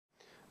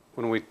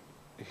when we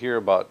hear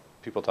about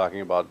people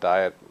talking about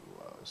diet,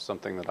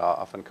 something that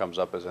often comes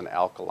up is an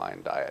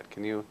alkaline diet.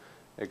 Can you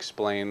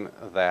explain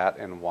that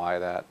and why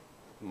that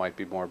might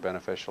be more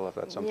beneficial if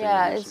that's something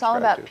Yeah, that you it's all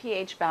subscribe about to?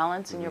 pH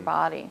balance in your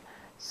body.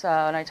 So,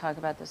 and I talk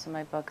about this in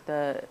my book,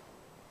 the,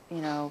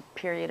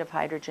 period of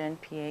hydrogen,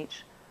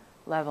 pH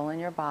level in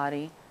your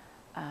body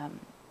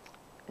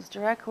is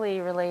directly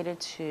related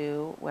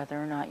to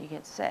whether or not you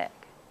get sick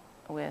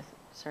with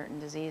certain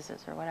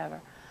diseases or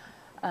whatever.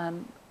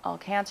 All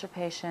cancer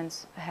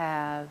patients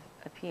have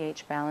a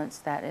pH balance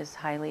that is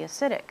highly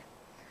acidic.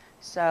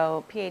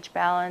 So pH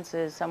balance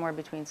is somewhere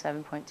between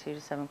 7.2 to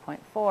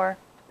 7.4,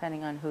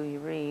 depending on who you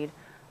read,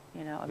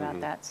 about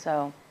that.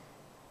 So,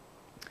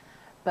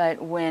 but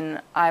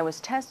when I was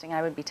testing,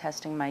 I would be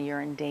testing my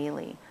urine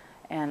daily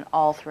and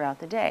all throughout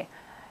the day.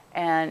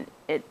 And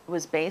it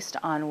was based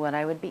on what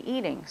I would be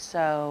eating.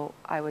 So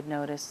I would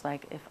notice,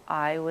 like, if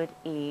I would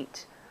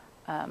eat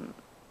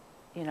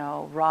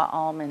raw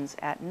almonds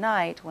at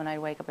night, when I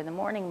wake up in the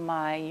morning,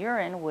 my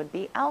urine would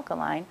be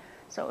alkaline,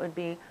 so it would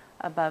be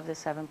above the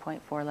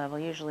 7.4 level,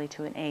 usually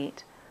to an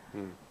 8.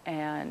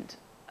 And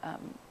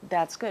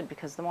that's good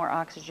because the more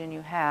oxygen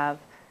you have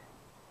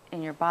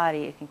in your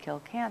body, it can kill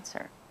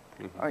cancer,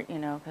 or,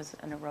 because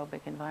an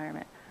aerobic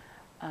environment.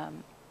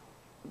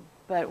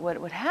 But what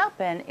would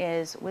happen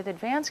is with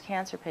advanced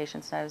cancer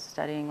patients, I was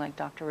studying like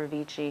Dr.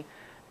 Ravici,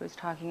 who was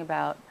talking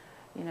about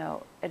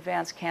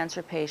advanced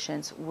cancer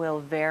patients will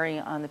vary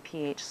on the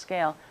pH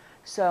scale.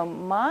 So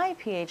my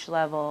pH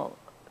level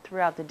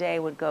throughout the day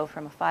would go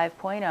from a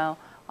 5.0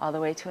 all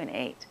the way to an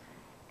 8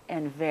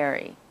 and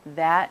vary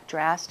that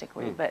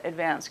drastically. But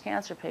advanced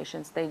cancer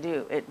patients,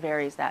 it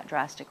varies that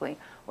drastically.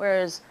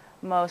 Whereas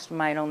most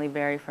might only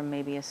vary from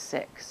maybe a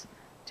 6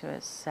 to a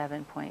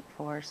 7.4,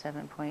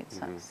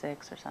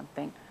 7.6 or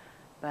something.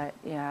 But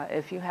yeah,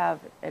 if you have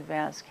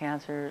advanced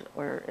cancers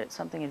or it's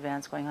something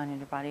advanced going on in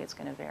your body, it's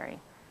going to vary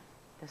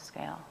the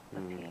scale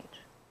of pH.